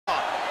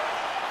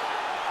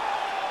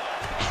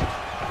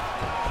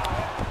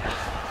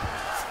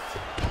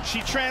She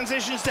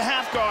transitions to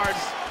half guard.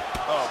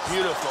 Oh,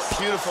 beautiful,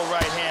 beautiful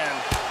right hand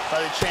by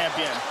the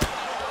champion.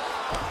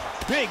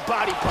 Big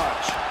body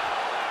punch.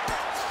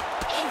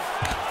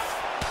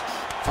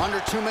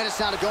 Under 2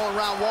 minutes now to go in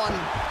round one.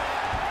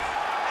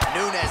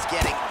 Nunes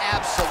getting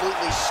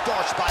absolutely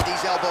starched by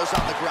these elbows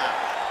on the ground.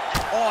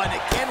 Oh, and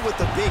again with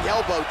the big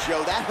elbow,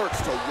 Joe. That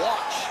hurts to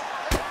watch.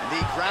 The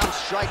ground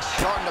strikes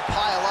starting to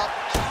pile up.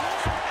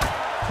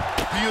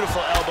 Beautiful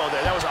elbow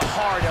there. That was a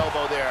hard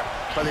elbow there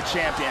by the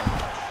champion.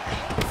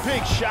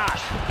 Big shot.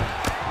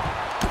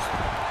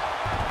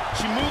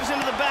 She moves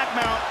into the back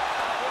mount.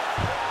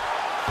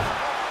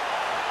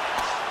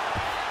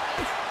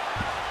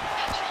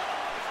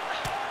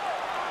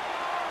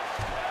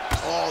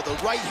 Oh, the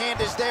right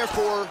hand is there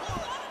for her.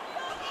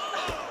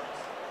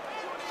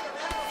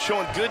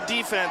 Showing good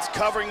defense,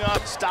 covering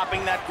up,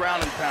 stopping that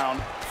ground and pound.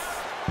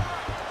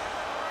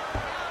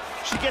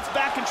 She gets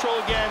back control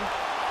again.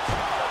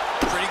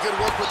 Pretty good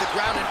work with the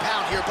ground and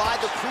pound here by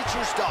the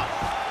Preacher's daughter.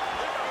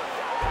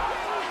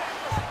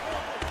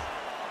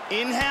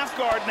 In half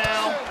guard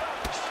now.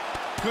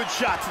 Good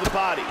shot to the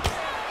body.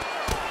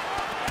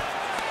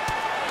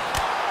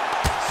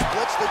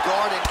 Splits the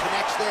guard and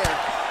connects there.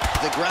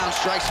 The ground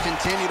strikes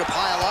continue to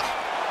pile up.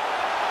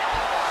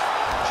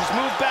 She's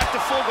moved back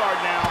to full guard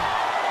now.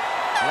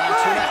 Round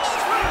two next.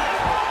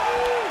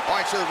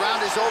 All right, so the round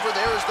is over.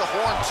 There is the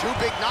horn. 2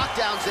 big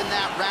knockdowns in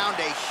that round.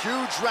 A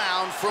huge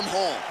round from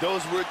Holm.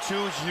 Those were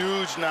 2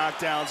 huge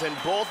knockdowns, and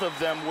both of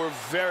them were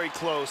very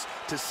close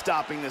to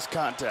stopping this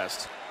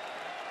contest.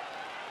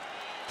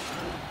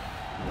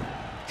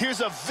 Here's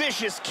a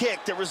vicious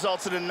kick that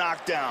results in a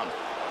knockdown.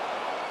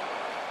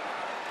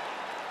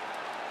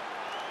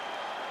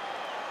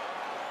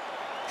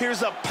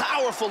 Here's a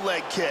powerful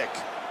leg kick.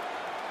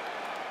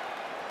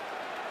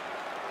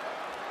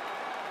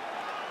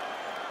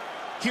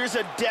 Here's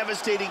a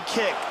devastating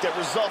kick that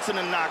results in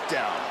a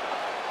knockdown.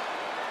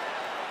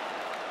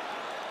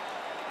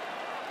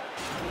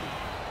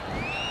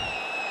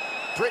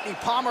 Brittany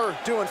Palmer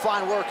doing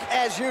fine work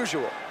as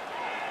usual.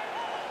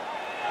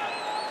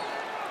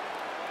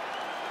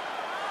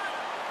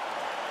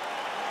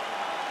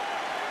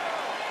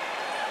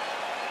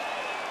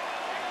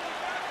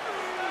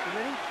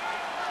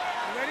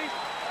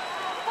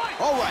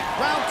 All right,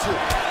 round 2.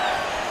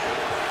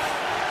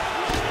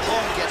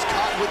 Holm gets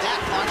caught with that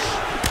punch.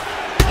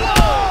 Whoa!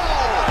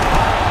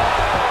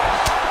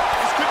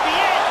 This could be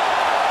it.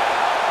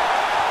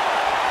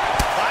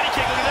 Body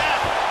kick, look at that.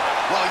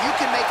 Well, you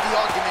can make the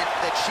argument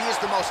that she is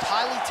the most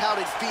highly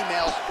touted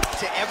female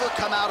to ever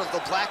come out of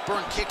the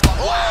Blackburn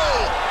kickboxing.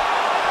 Whoa!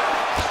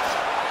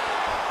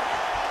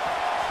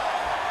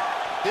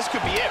 This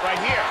could be it right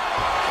here.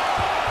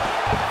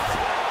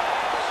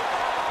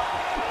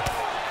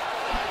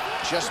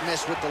 Just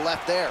missed with the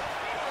left there.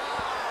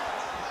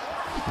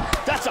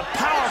 That's a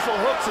powerful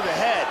hook to the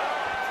head.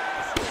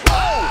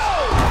 Oh!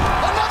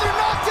 Another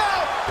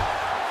knockdown!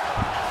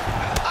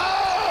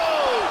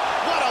 Oh!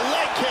 What a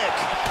leg kick!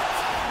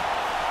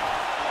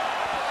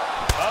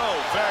 Oh,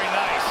 very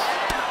nice.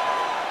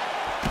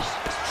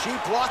 She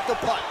blocked the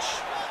punch.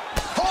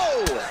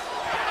 Oh!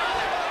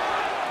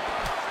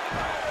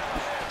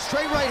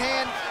 Straight right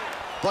hand,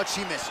 but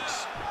she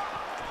misses.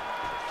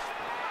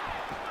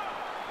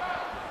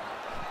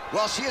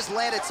 Well, she has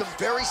landed some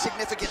very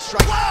significant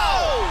strikes.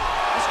 Whoa!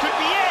 This could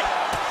be it.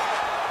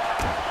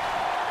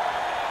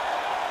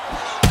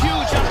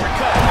 Huge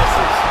uppercut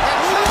misses.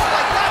 And just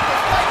like that, the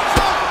fight is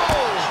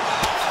over.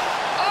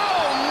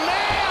 Oh,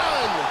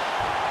 man!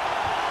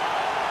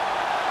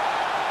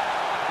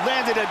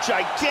 Landed a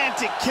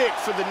gigantic kick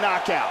for the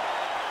knockout.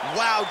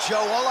 Wow,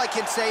 Joe, all I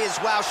can say is,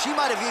 wow, she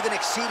might have even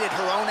exceeded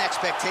her own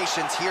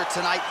expectations here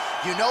tonight.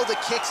 You know the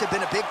kicks have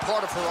been a big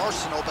part of her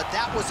arsenal, but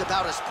that was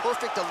about as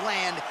perfect a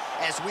land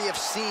as we have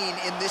seen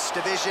in this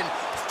division.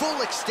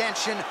 Full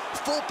extension,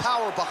 full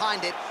power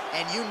behind it,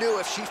 and you knew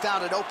if she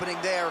found an opening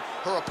there,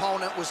 her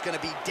opponent was going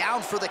to be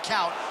down for the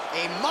count.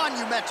 A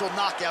monumental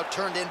knockout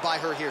turned in by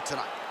her here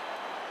tonight.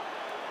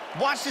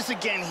 Watch this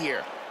again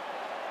here.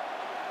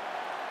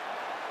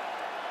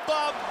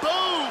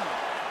 Ba-boom!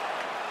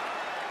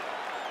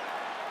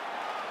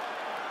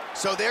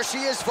 So there she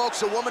is,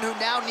 folks, a woman who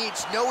now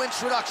needs no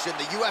introduction,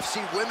 the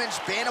UFC Women's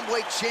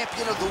Bantamweight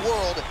Champion of the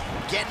world,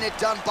 getting it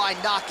done by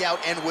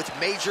knockout and with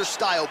major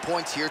style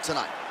points here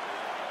tonight.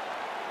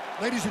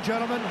 Ladies and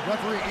gentlemen,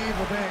 referee Eve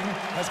Levine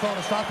has called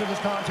a stop to this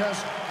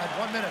contest at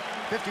 1 minute,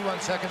 51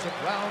 seconds of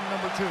round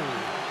number 2.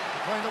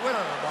 Declaring the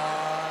winner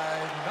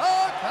by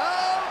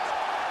knockout.